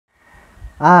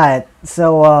Alright,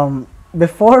 so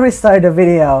before we start the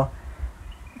video,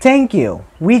 thank you.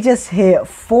 We just hit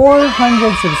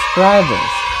 400 subscribers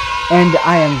and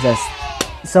I am just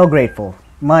so grateful.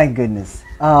 My goodness.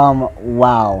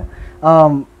 Wow.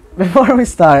 Before we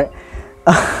start,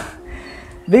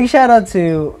 big shout out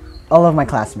to all of my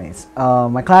classmates.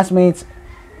 My classmates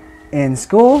in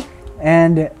school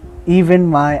and even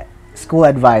my school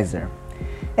advisor.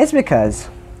 It's because,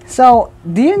 so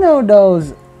do you know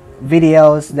those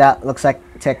videos that looks like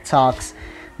TikToks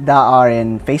that are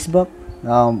in Facebook?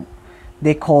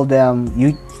 They call them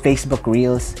Facebook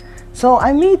Reels. So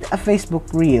I made a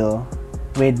Facebook Reel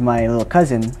with my little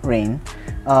cousin Rain.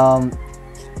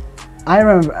 I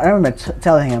remember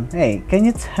telling him, hey, can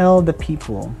you tell the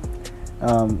people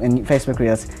in Facebook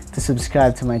Reels to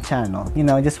subscribe to my channel, you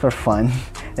know, just for fun,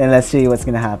 and let's see what's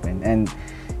gonna happen. And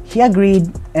he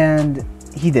agreed and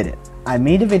he did it. I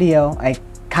made a video. I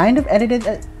kind of edited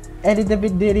the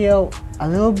video a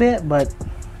little bit, but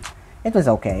it was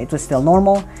okay. It was still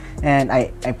normal, and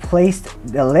I placed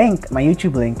the link, my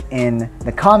YouTube link, in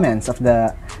the comments of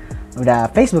the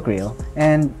Facebook reel.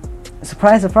 And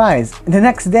surprise, surprise, the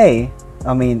next day,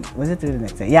 I mean, was it the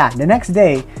next day? Yeah, the next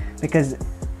day, because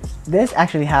this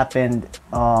actually happened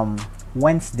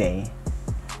Wednesday,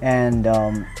 and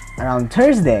around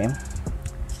Thursday,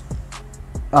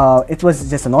 it was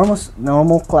just a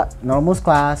normal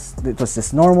class. It was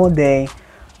just normal day.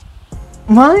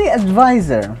 My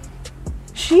advisor,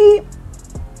 she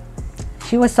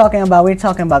was talking about, we're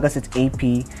talking about, because it's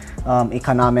AP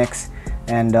economics,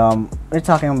 and we're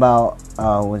talking about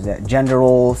was it gender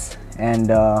roles and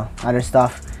other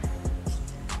stuff.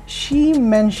 She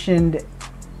mentioned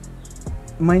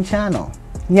my channel.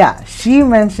 Yeah, she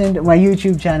mentioned my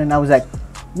YouTube channel, and I was like,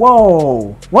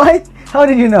 whoa, what? How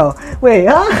did you know? Wait,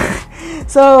 huh?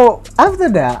 So after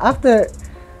that, after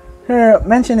her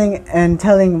mentioning and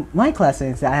telling my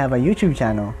classmates that I have a YouTube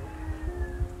channel,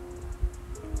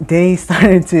 they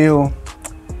started to,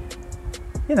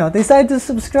 you know, they started to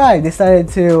subscribe. They started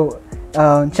to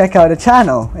check out the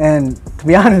channel. And to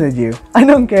be honest with you, I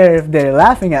don't care if they're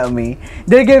laughing at me.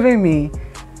 They're giving me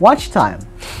watch time.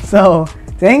 So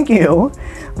thank you,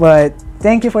 but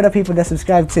thank you for the people that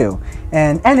subscribe too.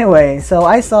 And anyway, so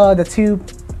I saw the two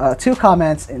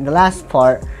comments in the last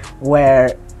part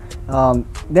where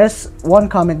there's one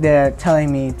comment there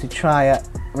telling me to try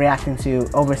reacting to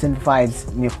oversimplified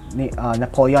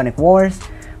Napoleonic Wars.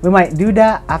 We might do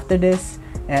that after this,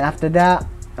 and after that,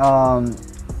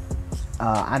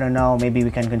 I don't know, maybe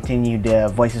we can continue the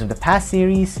Voices of the Past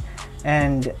series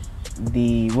and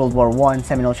the World War I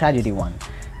Seminole Tragedy one.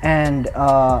 And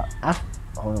what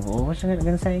was I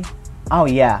gonna say? Oh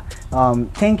yeah,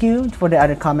 thank you for the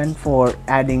other comment for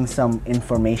adding some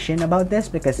information about this,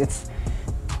 because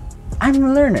I'm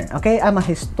a learner, okay? I'm a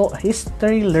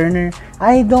history learner.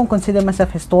 I don't consider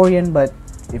myself historian, but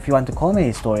if you want to call me a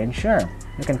historian, sure,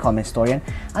 you can call me historian.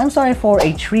 I'm sorry for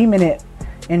a 3-minute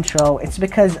intro. It's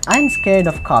because I'm scared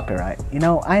of copyright. You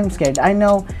know, I'm scared. I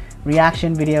know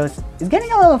reaction videos is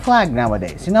getting a lot of flag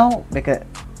nowadays, you know, because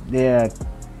the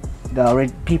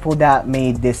people that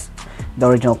made the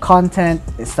original content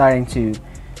is starting to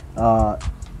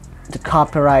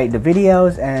copyright the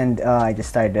videos, and I just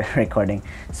started recording.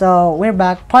 So we're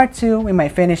back, part 2. We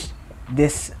might finish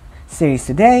this series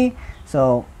today.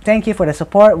 So thank you for the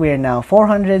support. We are now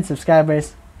 400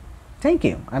 subscribers. Thank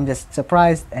you. I'm just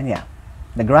surprised, and yeah,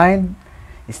 the grind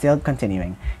is still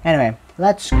continuing. Anyway,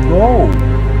 let's go.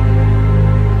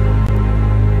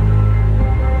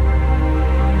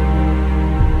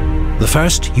 The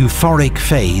first euphoric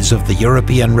phase of the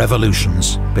European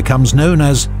revolutions becomes known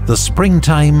as the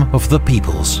springtime of the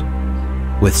peoples.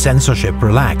 With censorship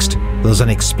relaxed, there's an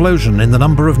explosion in the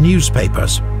number of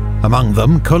newspapers, among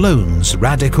them Cologne's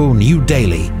radical new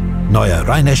daily, Neue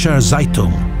Rheinische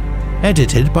Zeitung,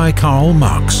 edited by Karl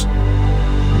Marx.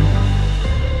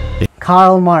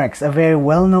 Karl Marx, a very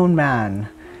well-known man.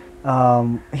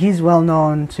 He's well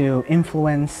known to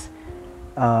influence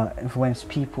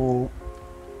people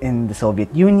in the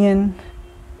Soviet Union,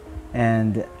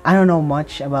 and I don't know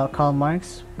much about Karl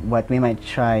Marx, but we might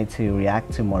try to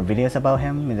react to more videos about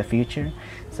him in the future.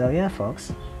 So yeah,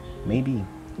 folks, maybe.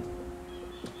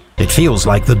 It feels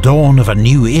like the dawn of a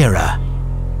new era.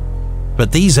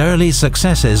 But these early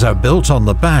successes are built on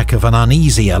the back of an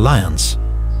uneasy alliance,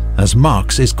 as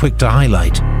Marx is quick to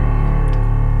highlight.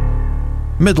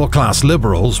 Middle-class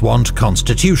liberals want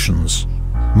constitutions,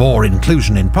 more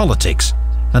inclusion in politics,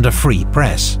 and a free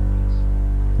press.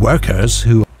 Workers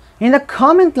who... In the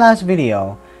comment last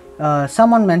video,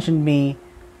 someone mentioned me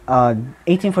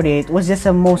 1848 was just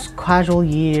a most casual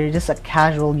year, just a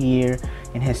casual year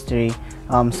in history.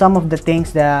 Some of the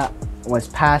things that was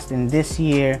passed in this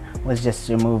year was just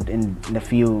removed in a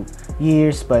few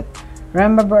years. But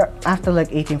remember, after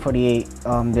like 1848,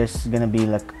 there's gonna be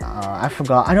like I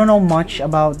forgot. I don't know much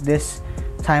about this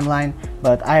timeline,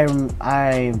 but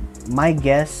my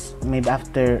guess, maybe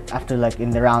after like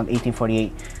in around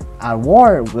 1848, a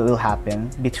war will happen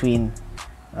between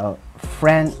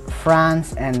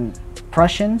France and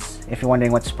Prussians. If you're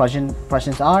wondering what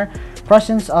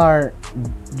Prussians are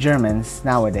Germans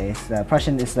nowadays.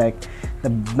 Prussian is like the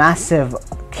massive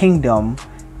kingdom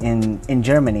in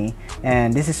Germany,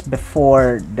 and this is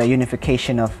before the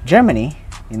unification of Germany,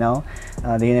 you know,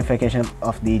 the unification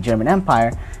of the German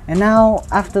Empire. And now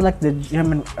after like the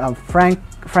German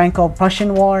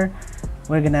Franco-Prussian War,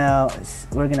 we're gonna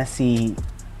see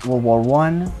World War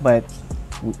I, but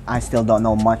I still don't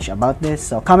know much about this.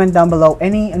 So comment down below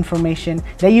any information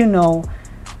that you know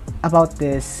about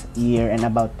this year and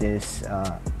about this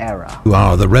era. Who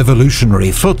are the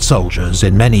revolutionary foot soldiers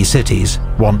in many cities,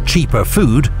 want cheaper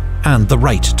food and the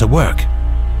right to work.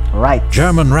 Right.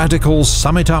 German radicals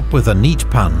sum it up with a neat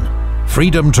pun: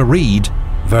 freedom to read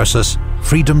versus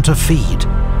freedom to feed.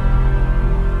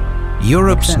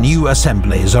 Europe's new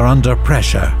assemblies are under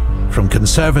pressure from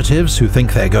conservatives who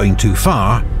think they're going too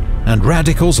far, and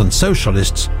radicals and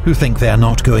socialists who think they're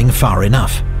not going far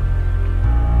enough.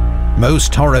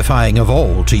 Most horrifying of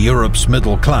all to Europe's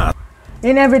middle class.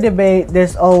 In every debate,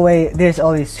 there's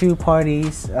always two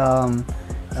parties,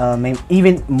 maybe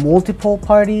even multiple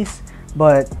parties.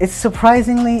 But it's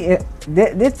surprisingly, it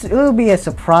will be a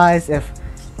surprise if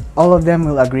all of them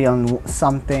will agree on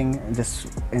something. Just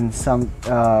in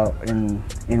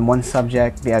one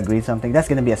subject they agree something. That's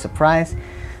gonna be a surprise.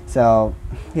 So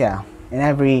yeah, in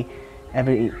every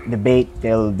debate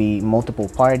there will be multiple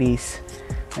parties.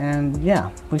 And yeah,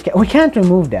 we can't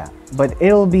remove that, but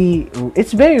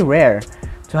it's very rare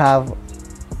to have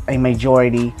a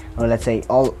majority, or let's say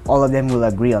all of them will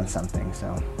agree on something.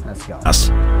 So let's go.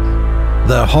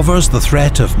 There hovers the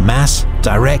threat of mass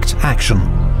direct action,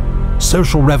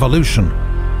 social revolution,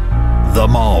 the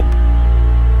mob.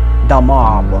 The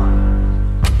mob.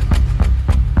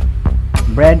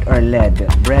 Bread or lead,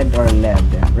 bread or lead,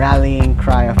 rallying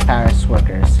cry of Paris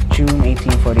workers, June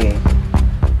 1848.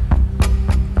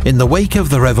 In the wake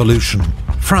of the revolution,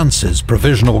 France's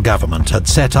provisional government had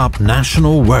set up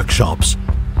national workshops,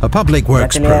 a public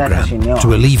works program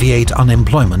to alleviate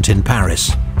unemployment in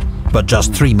Paris. But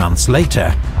just 3 months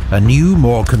later, a new,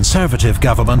 more conservative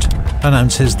government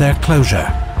announces their closure.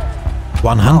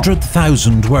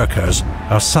 100,000 workers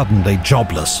are suddenly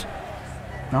jobless.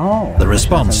 The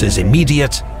response is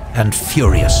immediate and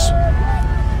furious.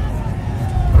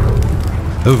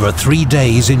 Over 3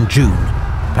 days in June,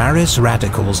 Paris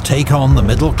radicals take on the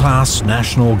middle-class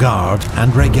National Guard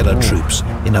and regular troops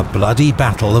in a bloody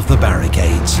battle of the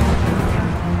barricades.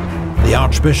 The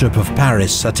Archbishop of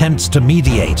Paris attempts to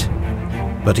mediate,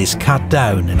 but is cut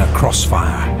down in a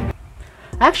crossfire.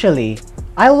 Actually,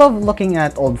 I love looking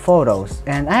at old photos,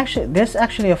 and there's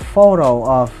actually a photo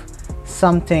of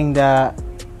something that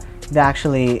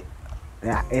actually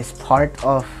is part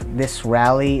of this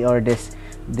rally or this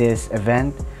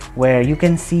event, where you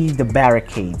can see the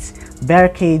barricades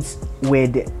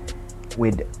with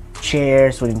wooden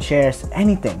chairs,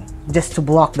 anything, just to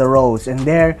block the roads. And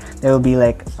there will be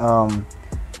like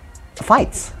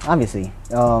fights, obviously.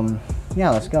 Yeah,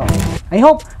 let's go. I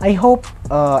hope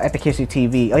Epic History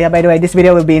TV. Oh yeah, by the way, this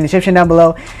video will be in the description down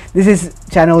below. This is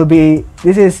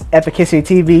Epic History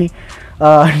TV.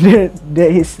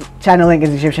 His channel link is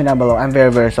in the description down below. I'm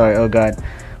very sorry. Oh god,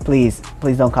 please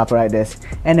don't copyright this.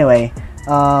 Anyway,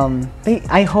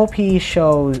 I hope he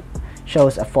shows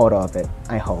a photo of it.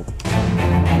 I hope.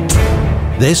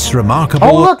 This remarkable...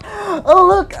 Oh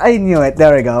look! I knew it.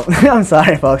 There we go. I'm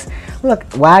sorry, folks. Look,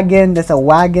 wagon. That's a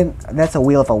wagon. That's a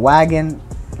wheel of a wagon.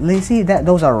 You see that?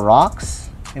 Those are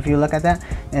rocks. If you look at that,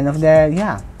 and up there,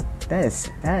 yeah,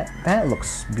 that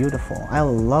looks beautiful. I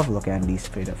love looking at these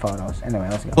photos. Anyway,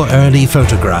 let's go. Early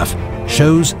photograph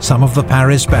shows some of the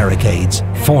Paris barricades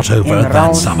fought over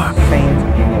that summer.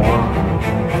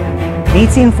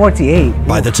 1848.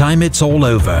 By the time it's all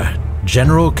over,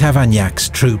 General Cavaignac's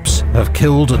troops have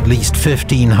killed at least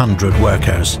 1,500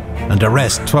 workers and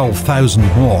arrest 12,000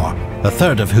 more, a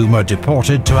third of whom are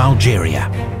deported to Algeria.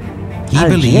 He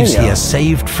believes he has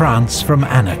saved France from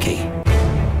anarchy.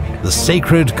 The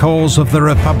sacred cause of the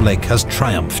Republic has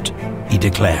triumphed, he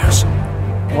declares.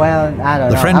 Well, I don't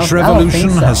know. The French Revolution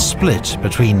has split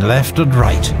between left and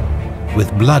right,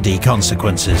 with bloody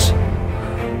consequences.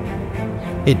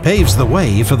 It paves the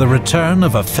way for the return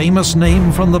of a famous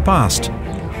name from the past,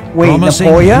 promising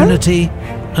unity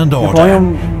and order.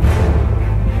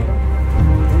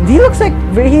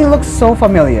 he looks so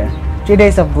familiar. 3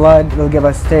 days of blood will give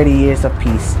us 30 years of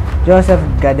peace. Joseph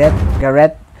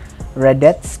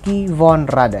Radetzky von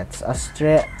Radetz,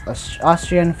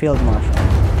 Austrian Field Marshal.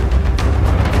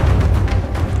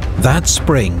 That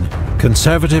spring,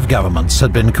 conservative governments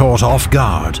had been caught off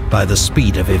guard by the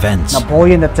speed of events.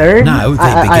 Napoleon III? Now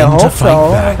they begin to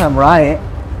fight back. I'm right.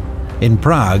 In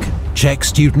Prague, Czech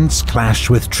students clash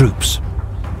with troops.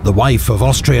 The wife of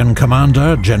Austrian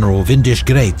commander General Windisch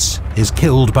Graetz is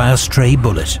killed by a stray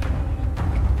bullet.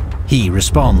 He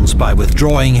responds by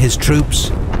withdrawing his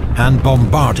troops and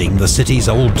bombarding the city's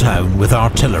old town with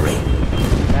artillery.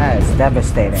 That is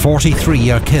devastating.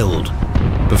 43 are killed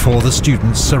before the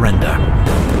students surrender.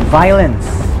 Violence.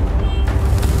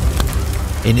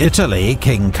 In Italy,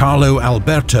 King Carlo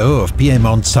Alberto of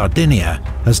Piedmont, Sardinia,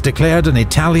 has declared an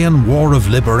Italian war of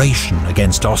liberation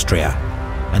against Austria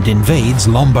and invades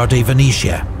Lombardy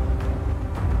Venetia.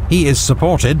 He is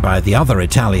supported by the other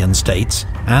Italian states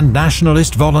and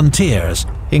nationalist volunteers,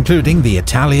 including the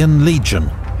Italian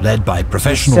Legion, led by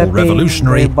professional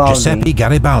revolutionary Giuseppe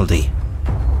Garibaldi.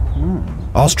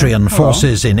 Austrian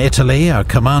forces in Italy are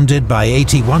commanded by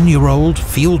 81-year-old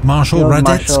Field Marshal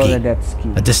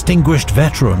Radetzky, a distinguished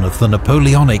veteran of the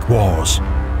Napoleonic Wars.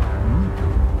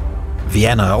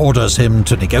 Vienna orders him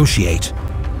to negotiate.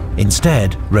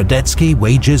 Instead, Radetzky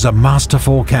wages a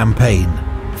masterful campaign,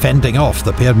 fending off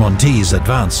the Piedmontese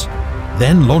advance,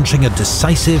 then launching a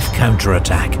decisive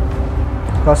counterattack.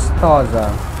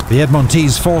 Costosa.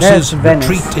 Piedmontese forces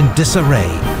retreat in disarray,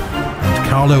 and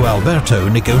Carlo Alberto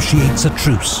negotiates a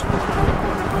truce.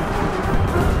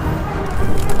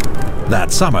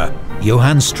 That summer,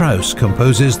 Johann Strauss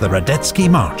composes the Radetzky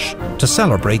March to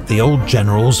celebrate the old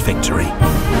general's victory.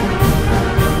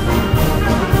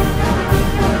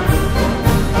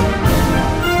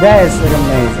 That is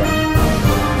amazing.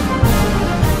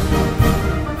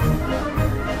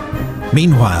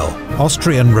 Meanwhile,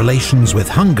 Austrian relations with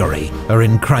Hungary are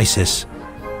in crisis.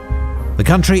 The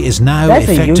country is now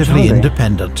effectively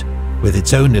independent, with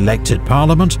its own elected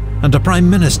parliament and a prime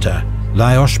minister,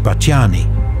 Lajos Batthyány.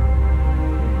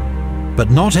 But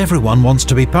not everyone wants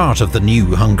to be part of the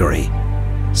new Hungary.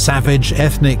 Savage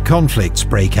ethnic conflicts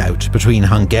break out between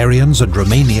Hungarians and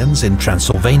Romanians in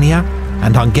Transylvania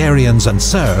and Hungarians and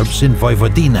Serbs in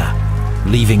Vojvodina,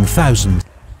 leaving thousands.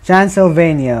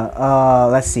 Transylvania,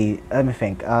 let's see, let me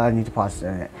think, I need to pause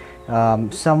a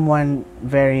minute. Someone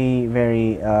very,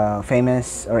 very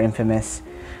famous or infamous,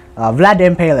 Vlad the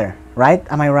Impaler, right?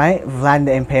 Am I right? Vlad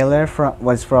the Impaler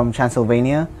was from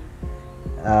Transylvania.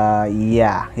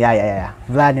 Yeah.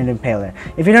 Vlad the Impaler.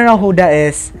 If you don't know who that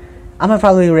is, I'm gonna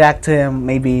probably react to him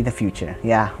maybe in the future.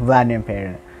 Yeah, Vlad the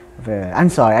Impaler. I'm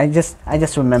sorry, I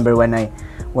just remember when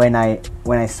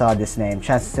I saw this name,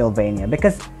 Transylvania,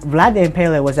 because Vlad the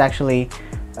Impaler was actually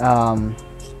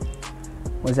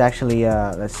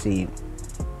let's see,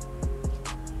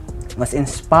 was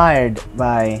inspired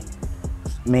by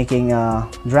making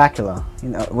Dracula. You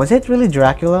know, was it really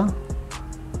Dracula?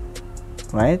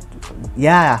 Right?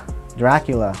 Yeah,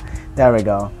 Dracula. There we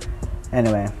go.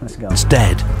 Anyway, let's go. It's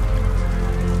dead.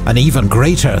 An even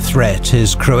greater threat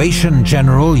is Croatian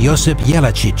General Josip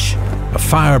Jelačić, a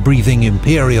fire-breathing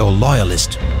imperial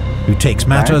loyalist who takes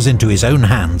matters into his own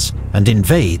hands and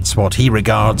invades what he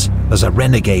regards as a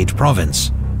renegade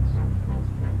province.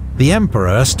 The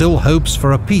emperor still hopes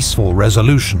for a peaceful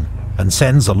resolution and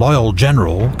sends a loyal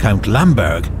general, Count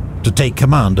Lamberg, to take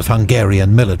command of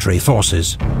Hungarian military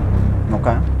forces.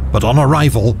 Okay. But on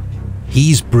arrival,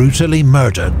 he's brutally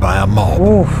murdered by a mob.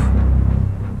 Oof.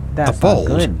 That's appalled,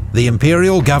 not good. The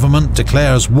imperial government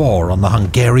declares war on the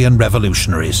Hungarian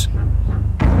revolutionaries.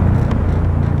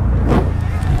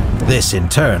 This in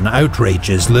turn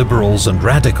outrages liberals and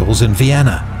radicals in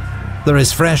Vienna. There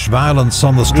is fresh violence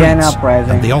on the streets,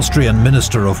 and the Austrian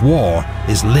Minister of War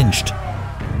is lynched.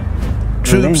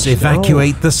 Troops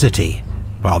evacuate the city,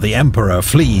 while the emperor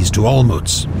flees to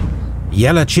Olmütz.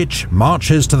 Jelačić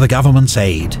marches to the government's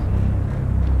aid.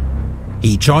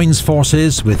 He joins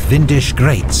forces with Windisch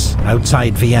Graetz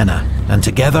outside Vienna, and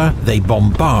together they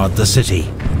bombard the city.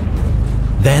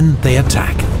 Then they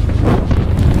attack.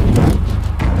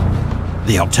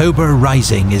 The October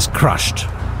Rising is crushed,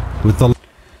 with the...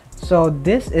 So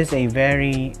this is a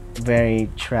very, very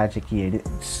tragic year.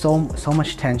 So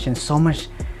much tension, so much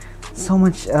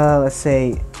let's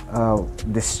say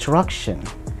destruction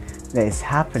that is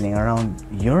happening around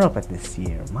Europe at this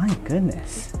year. My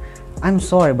goodness. I'm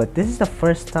sorry, but this is the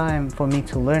first time for me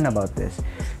to learn about this,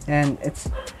 and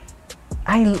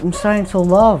I'm starting to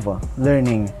love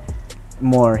learning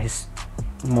more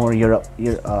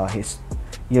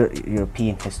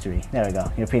European history. There we go,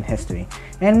 European history.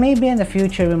 And maybe in the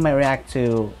future we might react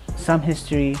to some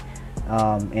history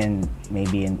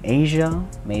maybe in Asia,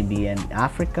 maybe in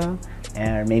Africa,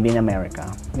 or maybe in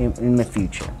America in the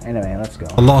future. Anyway, let's go.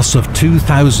 A loss of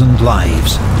 2,000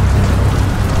 lives.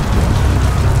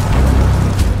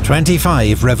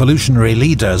 25 revolutionary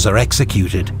leaders are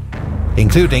executed,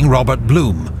 including Robert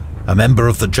Blum, a member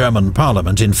of the German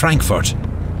parliament in Frankfurt.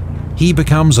 He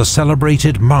becomes a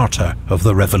celebrated martyr of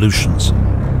the revolutions.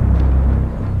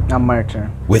 A martyr.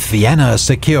 With Vienna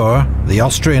secure, the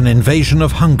Austrian invasion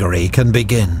of Hungary can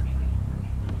begin.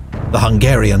 The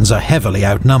Hungarians are heavily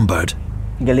outnumbered.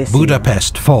 Galicia.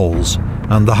 Budapest falls,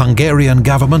 and the Hungarian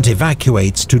government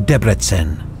evacuates to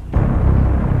Debrecen.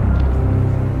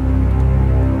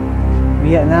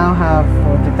 We now have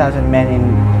 40,000 men in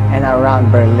and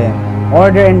around Berlin.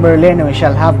 Order in Berlin, and we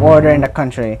shall have order in the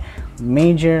country.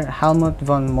 Major Helmut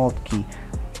von Moltke.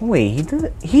 Wait,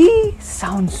 he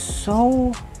sounds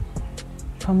so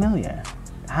familiar.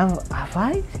 Have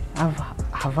I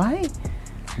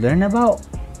learned about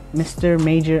Mr.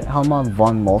 Major Helmut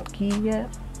von Moltke yet?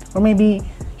 Or maybe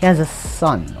he has a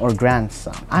son or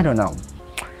grandson. I don't know.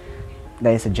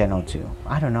 That is a general too.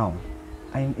 I don't know.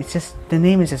 It's just, the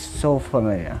name is just so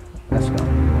familiar. Let's go.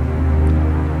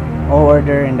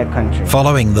 Order in the country.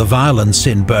 Following the violence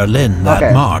in Berlin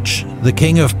that March, the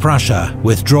King of Prussia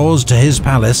withdraws to his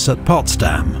palace at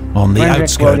Potsdam on the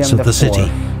outskirts of the city.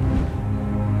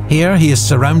 Here he is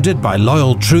surrounded by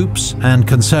loyal troops and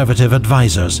conservative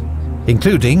advisors,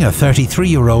 including a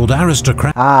 33-year-old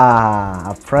aristocrat.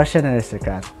 Ah, a Prussian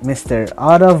aristocrat, Mr.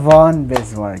 Otto von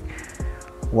Bismarck.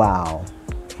 Wow.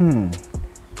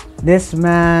 This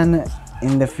man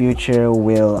in the future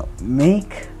will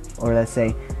make, or let's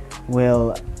say,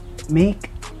 will make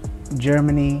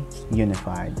Germany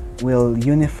unified. Will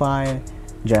unify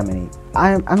Germany.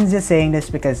 I'm just saying this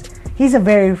because he's a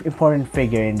very important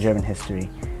figure in German history.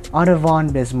 Otto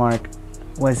von Bismarck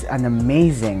was an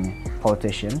amazing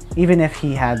politician, even if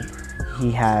he had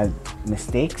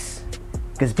mistakes,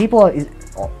 because people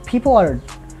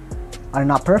are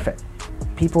not perfect.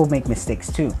 People make mistakes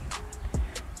too,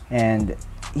 and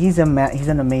he's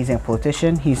an amazing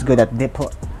politician. He's good at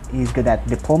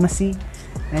diplomacy,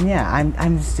 and yeah,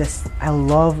 I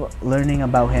love learning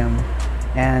about him.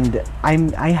 And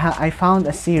I found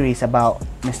a series about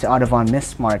Mr. Otto von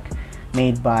Bismarck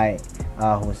made by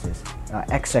who was this?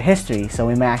 Extra History, so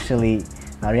we may actually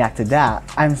react to that.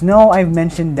 I know I've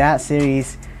mentioned that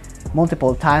series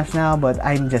multiple times now, but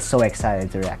I'm just so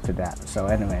excited to react to that. So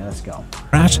anyway, let's go.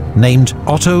 Named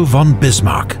Otto von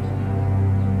Bismarck.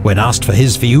 When asked for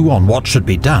his view on what should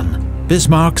be done,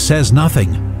 Bismarck says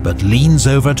nothing, but leans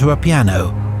over to a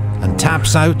piano and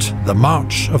taps out the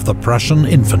March of the Prussian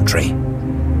Infantry.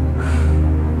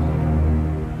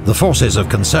 The forces of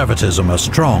conservatism are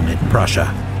strong in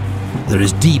Prussia. There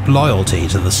is deep loyalty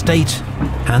to the state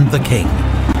and the king.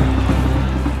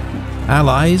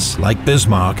 Allies, like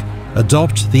Bismarck,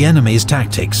 adopt the enemy's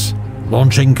tactics,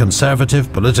 launching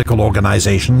conservative political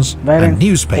organizations and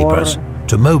newspapers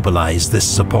to mobilize this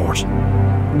support.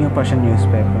 New Prussian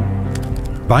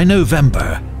newspaper. By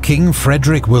November, King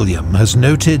Frederick William has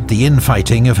noted the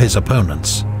infighting of his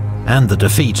opponents and the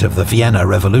defeat of the Vienna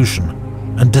Revolution,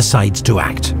 and decides to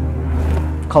act.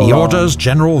 He orders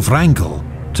General Wrangel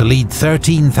to lead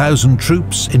 13,000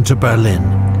 troops into Berlin.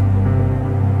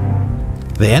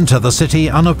 They enter the city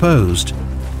unopposed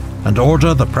and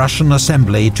order the Prussian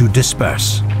assembly to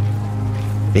disperse.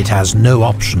 It has no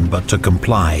option but to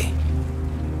comply.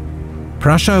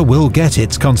 Prussia will get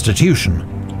its constitution,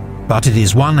 but it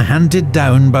is one handed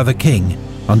down by the king,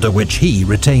 under which he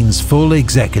retains full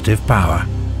executive power.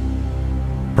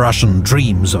 Prussian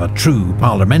dreams of a true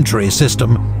parliamentary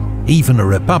system, even a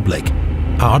republic,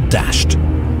 are dashed.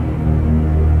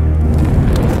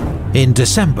 In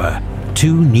December,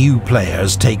 two new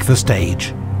players take the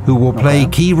stage, who will play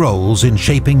key roles in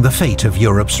shaping the fate of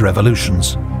Europe's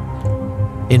revolutions.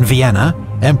 In Vienna,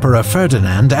 Emperor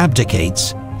Ferdinand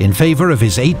abdicates in favor of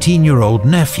his 18-year-old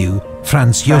nephew,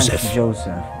 Franz Joseph.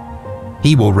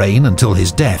 He will reign until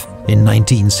his death in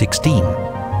 1916.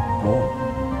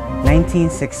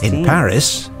 1916. In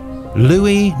Paris,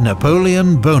 Louis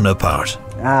Napoleon Bonaparte.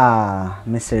 Ah,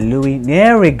 Mr. Louis.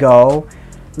 There we go.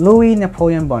 Louis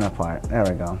Napoleon Bonaparte. There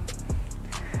we go.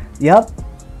 Yep,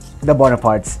 the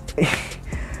Bonapartes.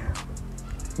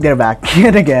 They're back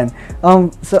yet again.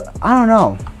 So I don't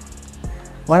know.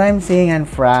 What I'm seeing in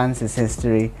France's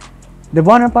history, the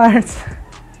Bonapartes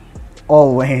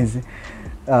always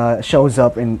shows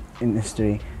up in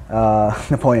history.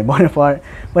 Napoleon Bonaparte.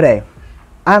 But hey,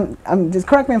 I'm just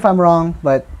correct me if I'm wrong,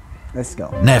 but let's go.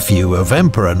 Nephew of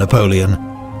Emperor Napoleon,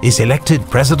 is elected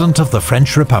President of the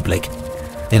French Republic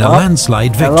in a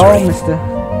landslide victory.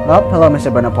 Hello,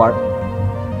 Mr. Bonaparte.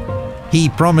 He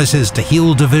promises to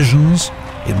heal divisions,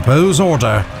 impose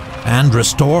order, and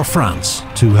restore France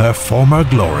to her former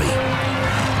glory.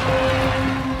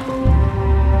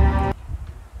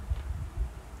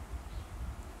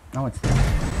 Oh, it's there.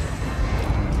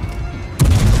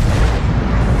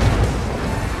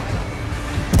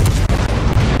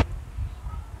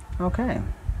 Okay.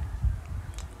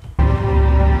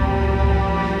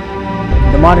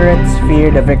 The moderates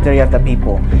fear the victory of the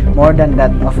people more than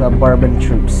that of the Bourbon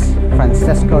troops.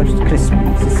 Francesco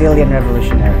Crispi, Sicilian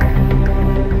revolutionary.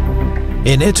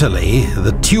 In Italy,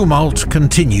 the tumult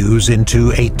continues into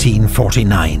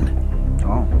 1849.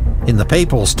 In the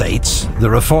Papal States, the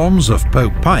reforms of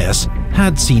Pope Pius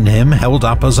had seen him held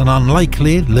up as an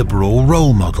unlikely liberal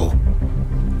role model.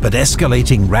 But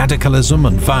escalating radicalism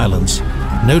and violence,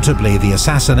 notably the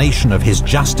assassination of his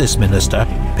justice minister,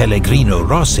 Pellegrino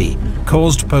Rossi,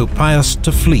 caused Pope Pius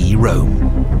to flee Rome.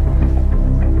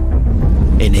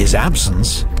 In his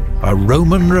absence, a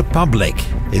Roman Republic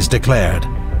is declared.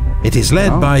 It is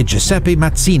led by Giuseppe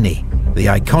Mazzini, the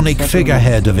iconic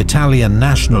figurehead of Italian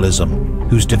nationalism,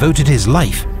 who's devoted his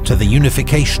life to the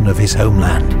unification of his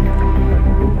homeland.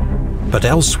 But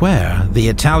elsewhere, the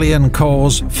Italian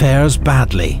cause fares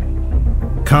badly.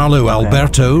 Carlo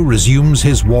Alberto resumes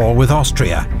his war with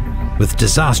Austria, with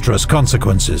disastrous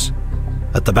consequences.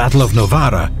 At the Battle of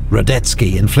Novara,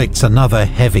 Radetzky inflicts another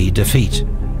heavy defeat.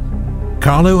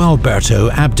 Carlo Alberto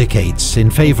abdicates in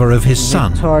favor of his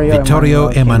son, Vittorio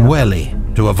Emanuele,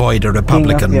 to avoid a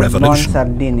Republican revolution.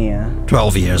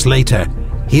 12 years later,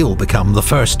 he'll become the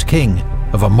first king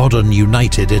of a modern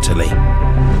united Italy.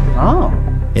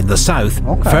 In the south,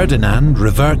 Ferdinand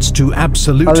reverts to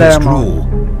absolutist rule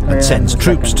and sends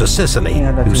troops to Sicily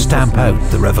who stamp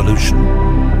out the revolution.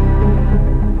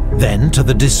 Then, to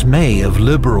the dismay of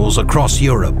liberals across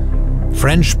Europe,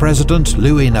 French President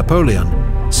Louis Napoleon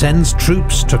sends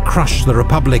troops to crush the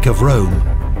Republic of Rome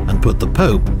and put the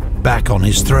Pope back on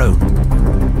his throne.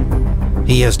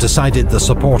 He has decided the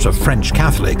support of French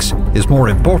Catholics is more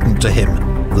important to him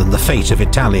than the fate of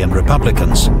Italian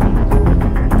Republicans.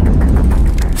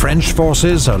 French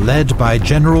forces are led by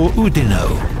General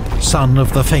Oudinot, son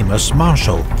of the famous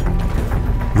Marshal.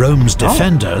 Rome's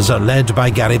defenders are led by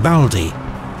Garibaldi.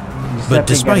 But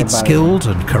despite skilled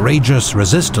and courageous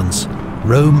resistance,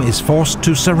 Rome is forced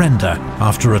to surrender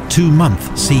after a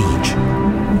 2-month siege.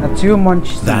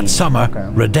 That summer,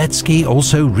 Radetzky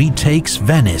also retakes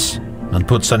Venice and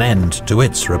puts an end to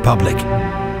its republic.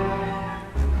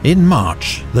 In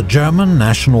March, the German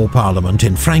National Parliament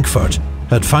in Frankfurt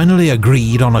had finally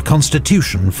agreed on a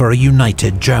constitution for a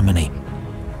united Germany.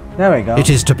 There we go. It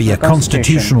is to be a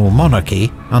constitutional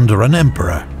monarchy under an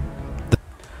emperor.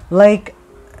 Like,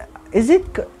 is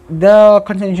it the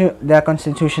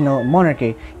constitutional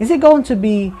monarchy? Is it going to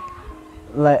be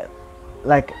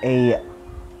like a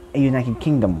United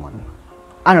Kingdom one?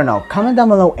 I don't know. Comment down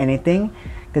below anything,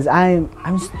 because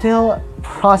I'm still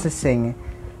processing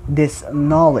this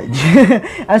knowledge.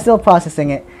 I'm still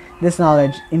processing this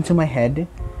knowledge into my head,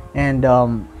 and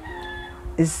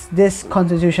is this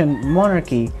constitution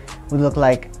monarchy would look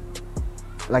like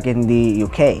in the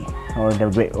UK or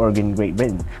in Great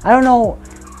Britain? I don't know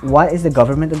what is the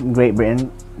government of Great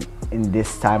Britain in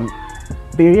this time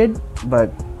period,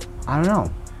 but I don't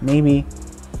know. Maybe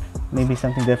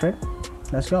something different.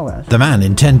 Let's go, guys. The man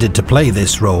intended to play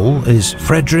this role is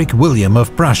Frederick William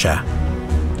of Prussia.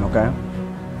 Okay.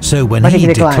 So when he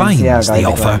declines the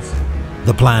offer,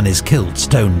 the plan is killed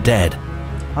stone dead.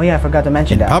 Oh yeah, I forgot to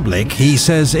mention that. In public, he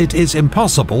says it is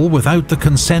impossible without the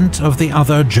consent of the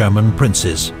other German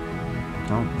princes.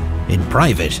 Oh. In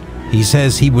private, he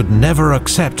says he would never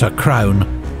accept a crown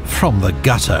from the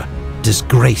gutter,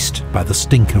 disgraced by the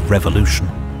stink of revolution.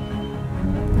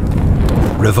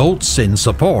 Revolts in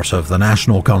support of the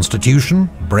national constitution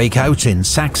break out in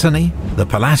Saxony, the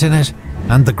Palatinate,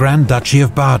 and the Grand Duchy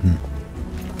of Baden.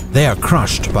 They are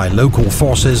crushed by local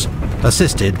forces,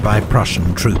 assisted by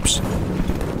Prussian troops.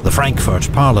 The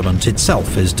Frankfurt Parliament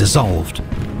itself is dissolved.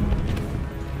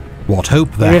 What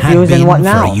hope there had been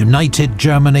for a united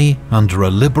Germany under a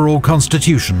liberal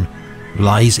constitution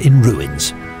lies in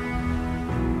ruins.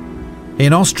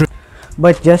 In Austria...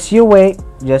 But just you wait,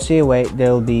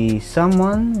 there will be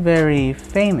someone very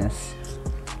famous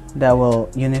that will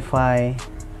unify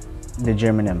the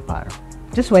German Empire.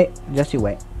 Just wait, just you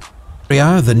wait.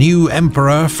 The new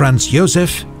Emperor Franz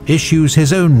Joseph issues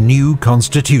his own new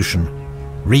constitution,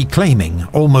 reclaiming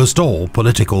almost all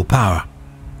political power.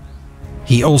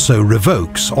 He also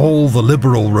revokes all the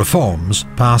liberal reforms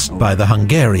passed by the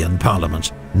Hungarian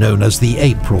parliament known as the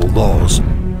April Laws.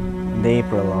 The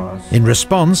April Laws. In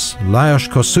response, Lajos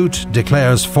Kossuth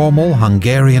declares formal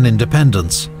Hungarian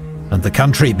independence, and the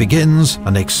country begins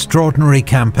an extraordinary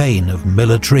campaign of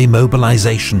military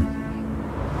mobilization.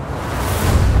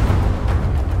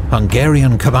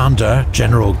 Hungarian commander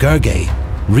General Gergely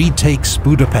retakes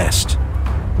Budapest.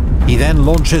 He then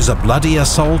launches a bloody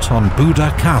assault on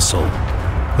Buda Castle,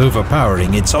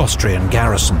 overpowering its Austrian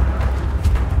garrison.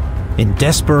 In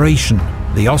desperation,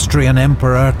 the Austrian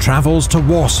Emperor travels to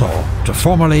Warsaw to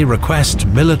formally request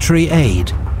military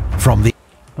aid from the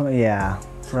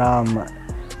from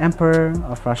Emperor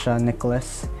of Russia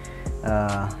Nicholas,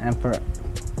 Emperor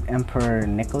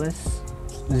Nicholas,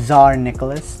 Tsar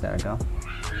Nicholas. There we go.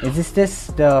 Is this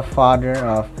the father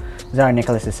of Tsar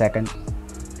Nicholas II?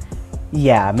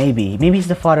 Yeah, maybe he's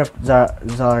the father of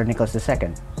Tsar Nicholas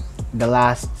II, the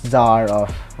last Tsar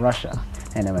of Russia.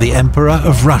 Anyway. The Emperor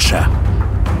of Russia.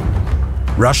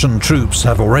 Russian troops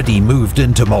have already moved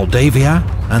into Moldavia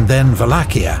and then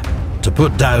Wallachia to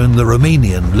put down the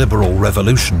Romanian liberal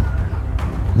revolution.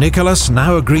 Nicholas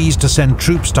now agrees to send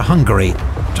troops to Hungary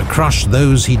to crush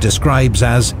those he describes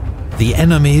as the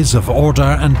enemies of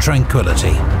order and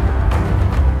tranquility.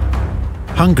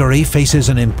 Hungary faces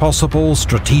an impossible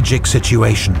strategic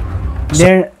situation.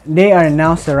 They are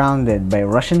now surrounded by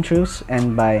Russian troops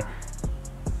and by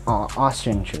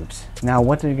Austrian troops. Now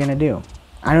what are they gonna do?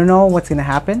 I don't know what's gonna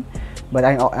happen, but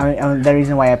the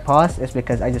reason why I paused is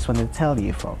because I just wanted to tell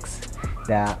you folks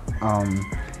that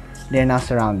they're now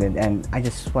surrounded, and I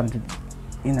just wanted,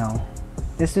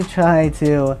 just to try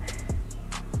to,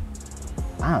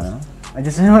 I don't know, I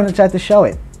just want to try to show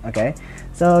it. Okay,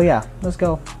 so yeah, let's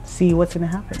go see what's gonna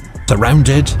happen.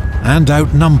 Surrounded and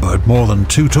outnumbered more than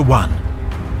 2 to 1.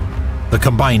 The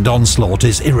combined onslaught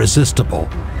is irresistible.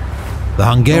 The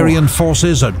Hungarian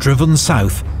forces are driven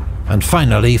south and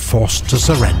finally forced to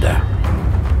surrender.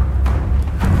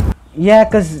 Yeah,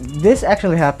 because this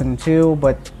actually happened too,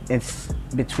 but it's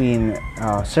between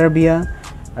Serbia.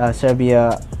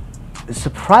 Serbia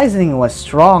surprisingly was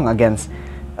strong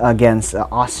against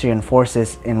Austrian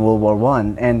forces in World War I,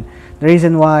 and the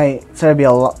reason why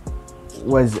Serbia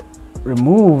was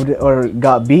removed or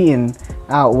got beaten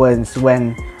out was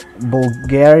when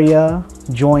Bulgaria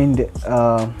joined.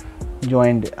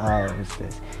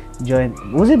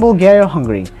 Was it Bulgaria or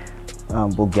Hungary?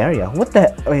 Bulgaria. What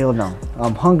the? Wait, hold on.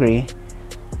 Hungary.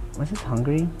 Was it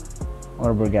Hungary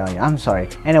or Bulgaria? I'm sorry.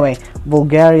 Anyway,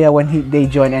 Bulgaria, when they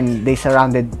joined and they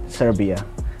surrounded Serbia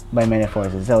by many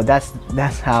forces. So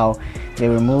that's how they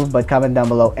were moved. But comment down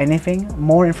below anything,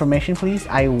 more information, please.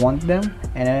 I want them.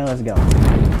 Anyway, let's go.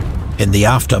 In the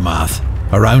aftermath,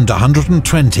 around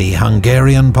 120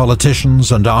 Hungarian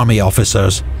politicians and army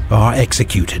officers are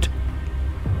executed.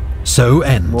 So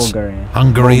ends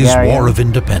Hungary's War of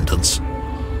Independence.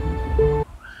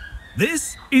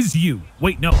 This is you.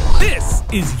 Wait, no, this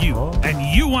is you. And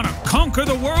you want to conquer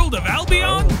the world of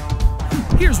Albion?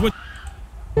 Here's what...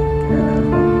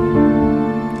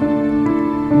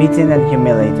 Beaten and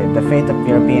humiliated, the fate of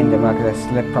European democracy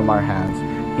slipped from our hands.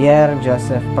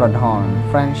 Pierre-Joseph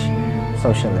Proudhon, French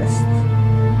socialist.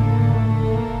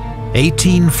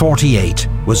 1848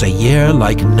 was a year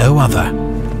like no other.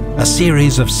 A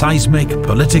series of seismic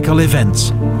political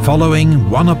events following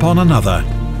one upon another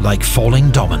like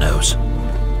falling dominoes.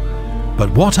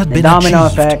 But what had been domino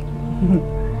achieved? Effect.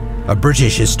 A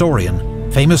British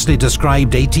historian famously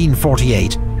described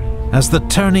 1848 as the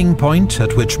turning point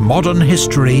at which modern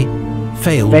history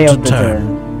failed to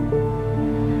turn.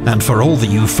 And for all the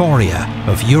euphoria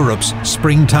of Europe's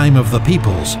springtime of the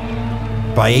peoples,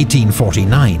 by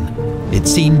 1849, it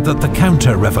seemed that the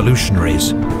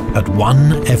counter-revolutionaries had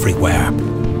won everywhere.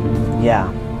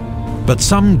 Yeah. But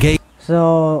some gains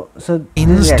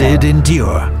did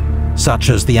endure, such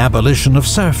as the abolition of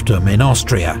serfdom in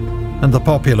Austria and the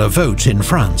popular vote in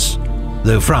France,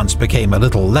 though France became a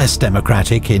little less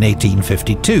democratic in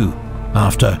 1852,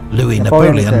 after Louis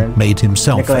Napoleon made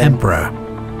himself emperor.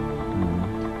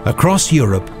 Across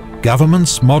Europe,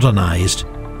 governments modernized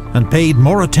and paid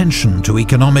more attention to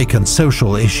economic and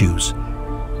social issues,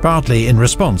 partly in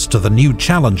response to the new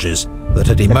challenges that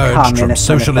had emerged from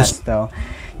socialist...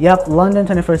 Yep, London,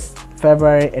 21st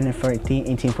February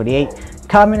 1848,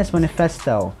 Communist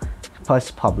Manifesto was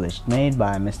published, made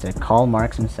by Mr. Karl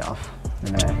Marx himself.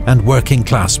 And working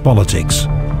class politics.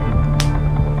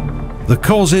 The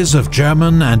causes of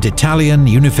German and Italian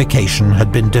unification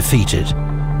had been defeated,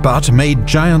 but made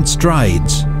giant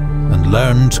strides and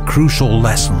learned crucial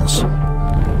lessons.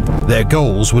 Their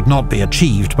goals would not be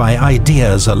achieved by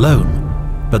ideas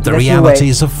alone, but the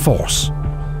realities of force.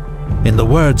 In the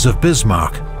words of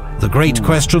Bismarck, The great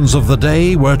questions of the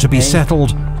day were to be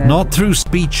settled not through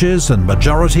speeches and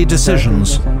majority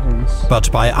decisions,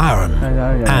 but by iron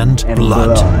and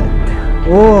blood.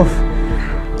 Oof.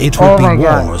 It would be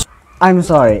God. wars. I'm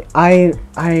sorry.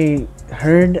 I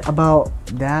heard about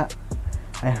that.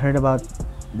 I heard about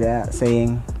that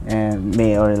saying, and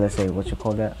or let's say what you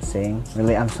call that saying.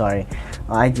 Really, I'm sorry.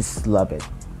 I just love it.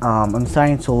 I'm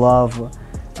starting to love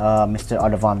Mr.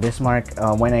 Otto von Bismarck.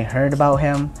 When I heard about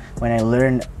him, when I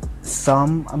learned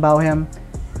some about him,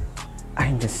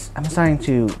 I'm starting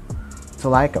to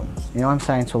like him. You know, I'm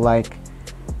starting to like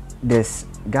this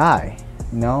guy.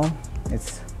 You know,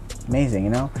 it's amazing. You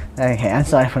know, okay, I'm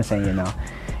sorry for saying you know.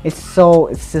 It's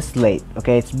just late.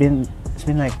 Okay, it's been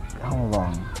like how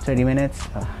long? 30 minutes.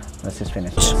 Let's just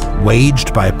finish this.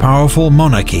 Waged by powerful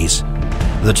monarchies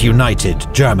that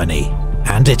united Germany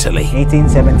and Italy.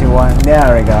 1871.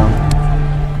 There we go.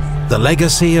 The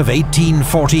legacy of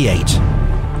 1848,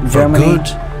 for Germany. good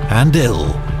and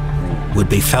ill, would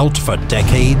be felt for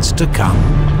decades to come.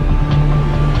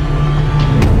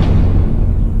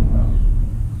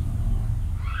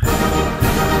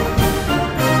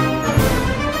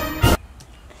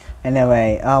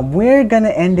 Anyway, we're gonna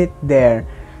end it there.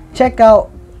 Check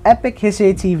out Epic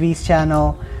History TV's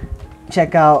channel.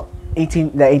 Check out the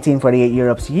 1848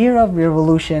 Europe's Year of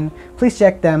Revolution. Please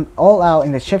check them all out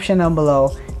in the description down below.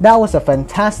 That was a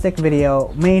fantastic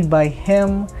video made by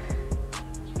him.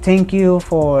 Thank you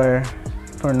for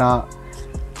not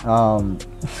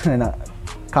not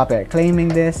copyright claiming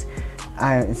this.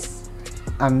 I'm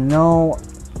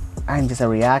just a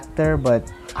reactor, but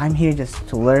I'm here just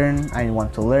to learn. I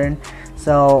want to learn.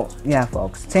 So yeah,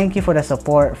 folks, thank you for the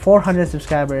support. 400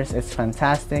 subscribers, it's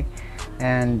fantastic.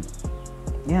 And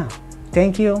yeah,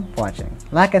 thank you for watching.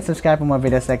 Like and subscribe for more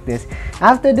videos like this.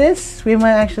 After this, we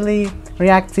might actually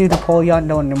react to the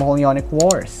Napoleonic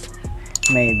Wars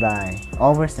made by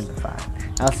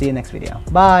Oversimplified. I'll see you next video.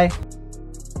 Bye.